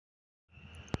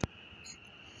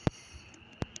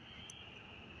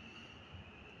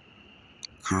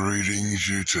Greetings,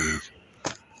 YouTube.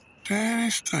 Danny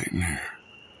Staten here.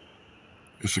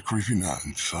 It's a creepy night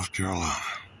in South Carolina.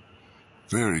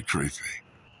 Very creepy.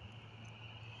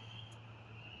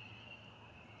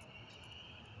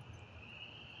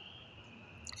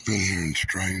 Been hearing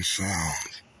strange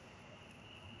sounds.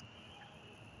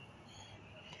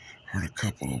 Heard a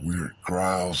couple of weird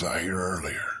growls out here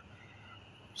earlier.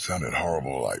 Sounded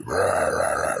horrible, like rah,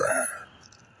 rah, rah, rah.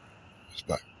 It's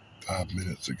about 5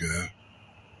 minutes ago.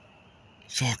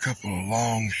 Saw a couple of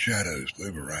long shadows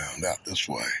move around out this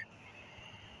way.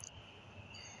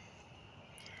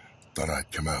 Thought I'd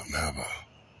come out and have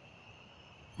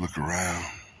a look around.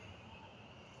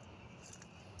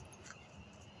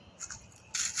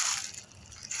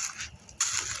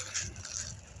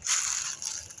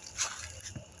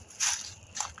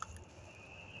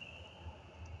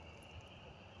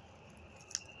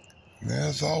 And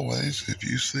as always, if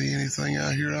you see anything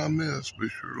out here I missed, be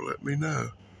sure to let me know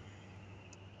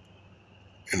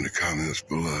in the comments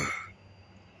below.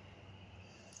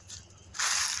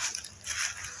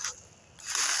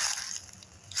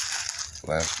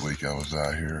 Last week I was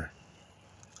out here.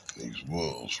 These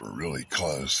wolves were really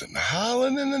close and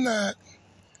howling in the night.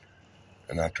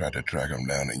 And I tried to track them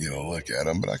down and get a look at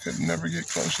them, but I could never get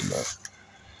close enough.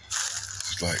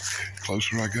 It's like, the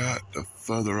closer I got, the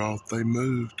further off they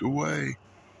moved away.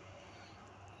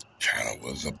 Kind of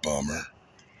was a bummer.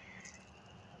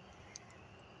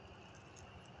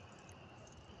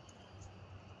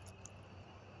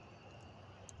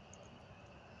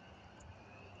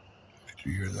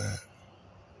 Did you hear that?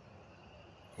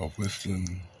 A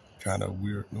whistling, kind of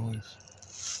weird noise.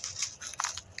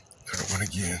 There it went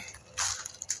again.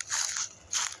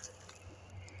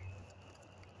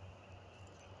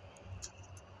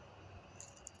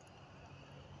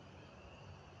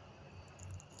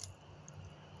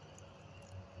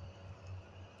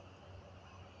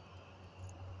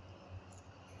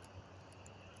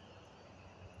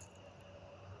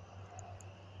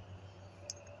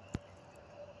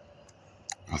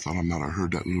 I thought I might have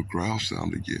heard that little growl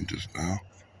sound again just now.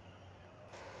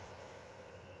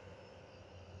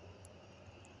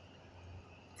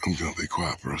 I'm gonna be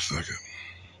quiet for a second.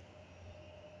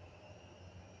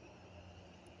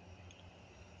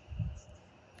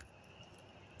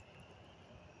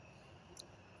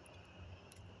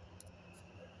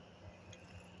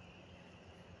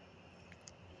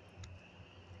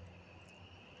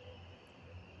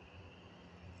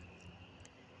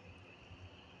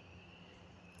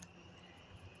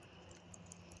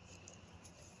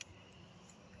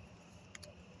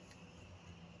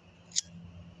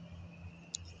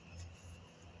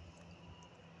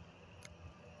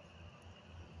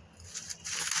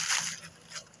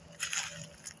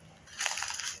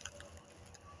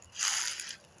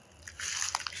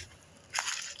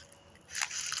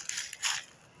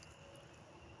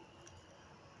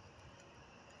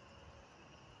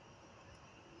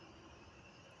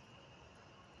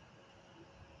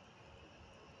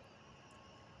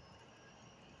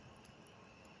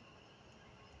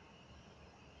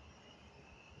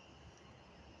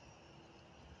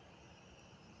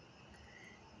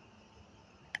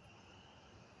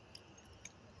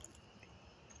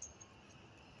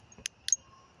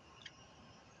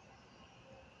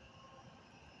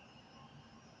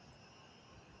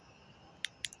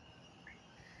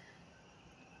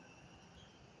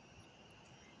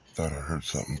 Thought I heard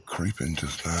something creeping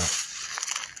just now.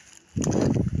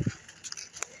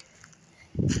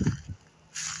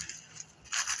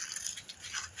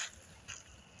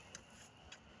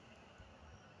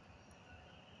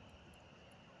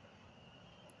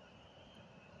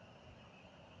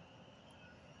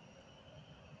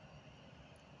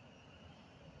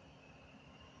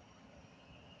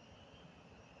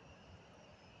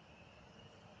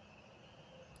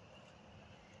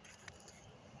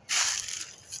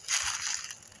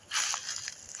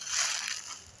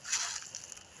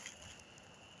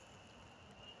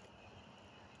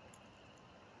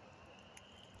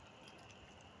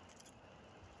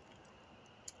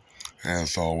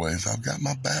 As always, I've got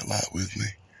my bat light with me.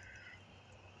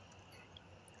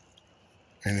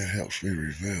 And it helps me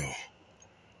reveal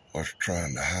what's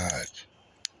trying to hide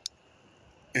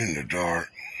in the dark.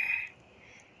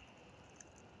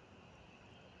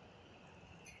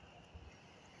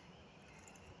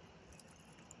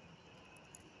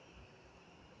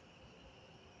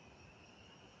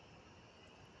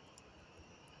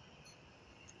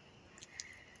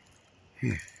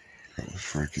 That was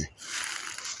freaky.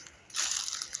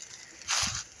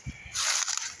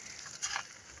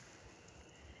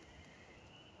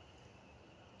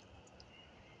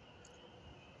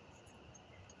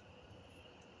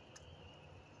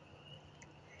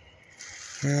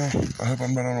 Well, I hope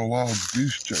I'm not on a wild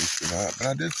goose chase tonight, but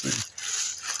I did see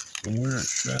some weird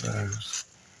shadows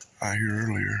out here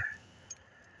earlier.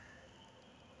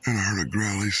 And I heard a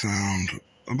growly sound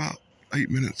about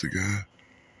 8 minutes ago.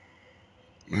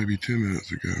 Maybe 10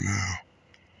 minutes ago now.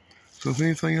 So if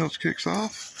anything else kicks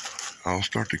off, I'll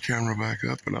start the camera back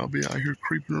up and I'll be out here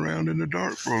creeping around in the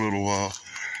dark for a little while.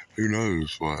 Who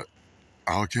knows what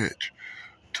I'll catch.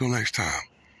 Till next time,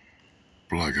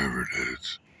 plug over,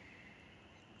 dudes.